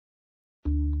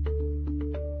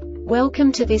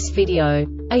Welcome to this video.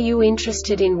 Are you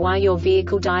interested in why your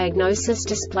vehicle diagnosis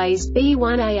displays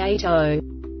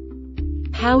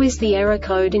B1A80? How is the error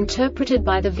code interpreted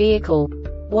by the vehicle?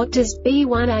 What does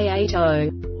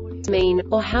B1A80 mean,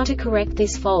 or how to correct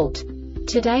this fault?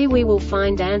 Today we will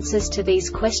find answers to these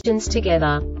questions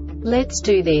together. Let's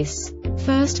do this.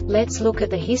 First, let's look at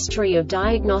the history of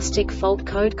diagnostic fault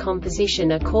code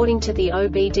composition according to the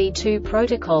OBD2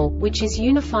 protocol, which is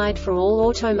unified for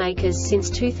all automakers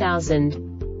since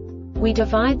 2000. We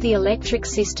divide the electric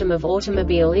system of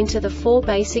automobile into the four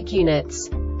basic units: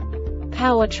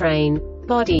 powertrain,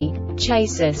 body,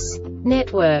 chassis,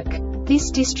 network. This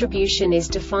distribution is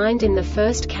defined in the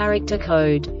first character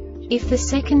code. If the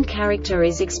second character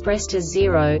is expressed as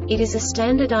 0, it is a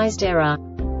standardized error.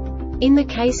 In the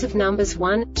case of numbers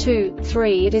 1, 2,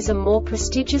 3, it is a more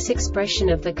prestigious expression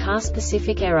of the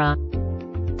car-specific error.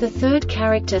 The third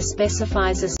character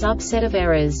specifies a subset of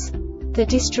errors. The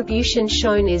distribution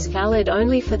shown is valid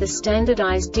only for the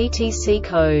standardized DTC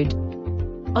code.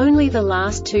 Only the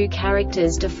last two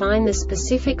characters define the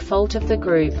specific fault of the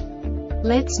group.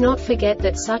 Let's not forget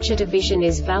that such a division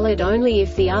is valid only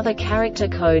if the other character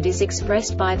code is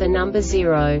expressed by the number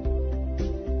 0.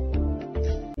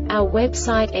 Our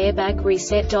website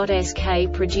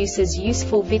airbagreset.sk produces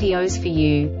useful videos for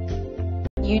you.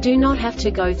 You do not have to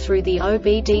go through the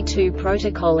OBD2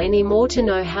 protocol anymore to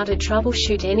know how to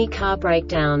troubleshoot any car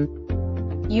breakdown.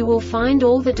 You will find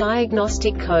all the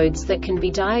diagnostic codes that can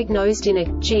be diagnosed in a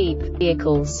Jeep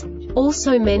vehicles.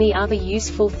 Also many other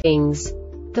useful things.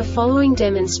 The following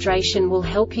demonstration will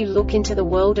help you look into the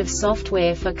world of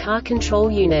software for car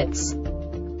control units.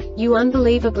 You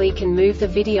unbelievably can move the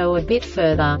video a bit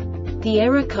further. The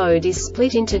error code is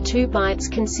split into 2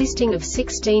 bytes consisting of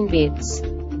 16 bits.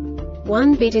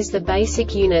 1 bit is the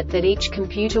basic unit that each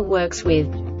computer works with.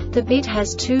 The bit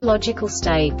has 2 logical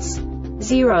states: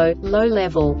 0, low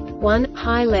level, 1,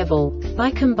 high level.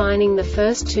 By combining the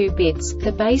first 2 bits,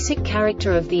 the basic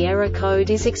character of the error code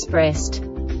is expressed.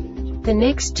 The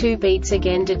next 2 beats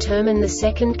again determine the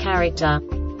second character.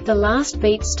 The last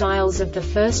beat styles of the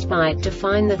first byte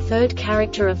define the third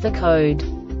character of the code.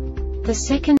 The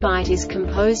second byte is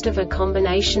composed of a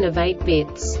combination of 8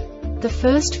 bits. The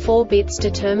first 4 bits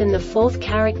determine the fourth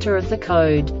character of the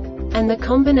code. And the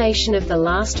combination of the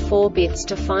last 4 bits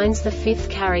defines the fifth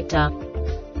character.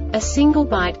 A single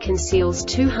byte conceals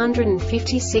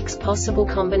 256 possible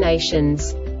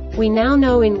combinations. We now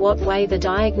know in what way the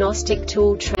diagnostic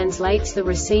tool translates the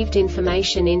received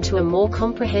information into a more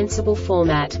comprehensible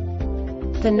format.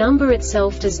 The number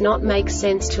itself does not make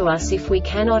sense to us if we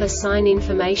cannot assign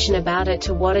information about it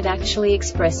to what it actually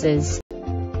expresses.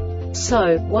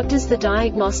 So, what does the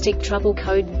diagnostic trouble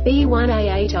code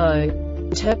B1A80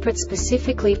 interpret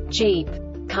specifically for Jeep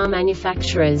car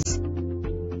manufacturers?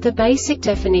 The basic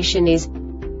definition is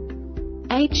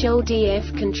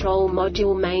HLDF Control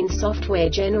Module Main Software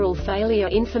General Failure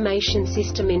Information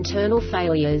System Internal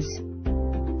Failures.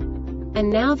 And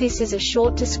now this is a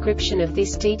short description of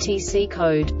this DTC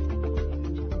code.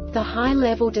 The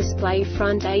high-level display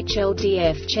front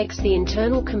HLDF checks the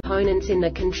internal components in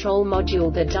the control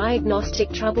module. The Diagnostic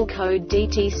Trouble Code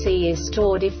DTC is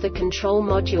stored if the control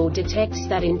module detects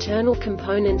that internal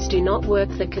components do not work.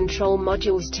 The control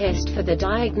module's test for the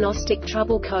Diagnostic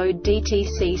Trouble Code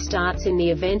DTC starts in the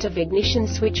event of ignition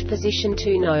switch position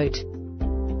II.Note.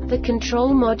 The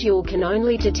control module can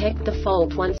only detect the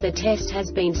fault once the test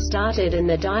has been started, and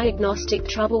the Diagnostic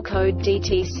Trouble Code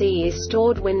DTC is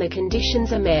stored when the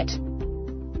conditions are met.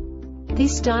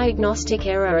 This diagnostic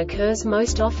error occurs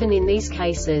most often in these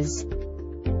cases: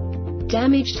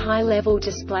 damaged high-level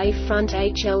display front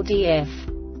HLDF.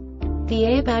 The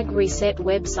Airbag Reset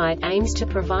website aims to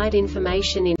provide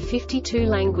information in 52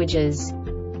 languages.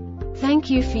 Thank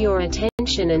you for your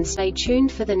attention and stay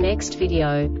tuned for the next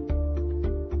video.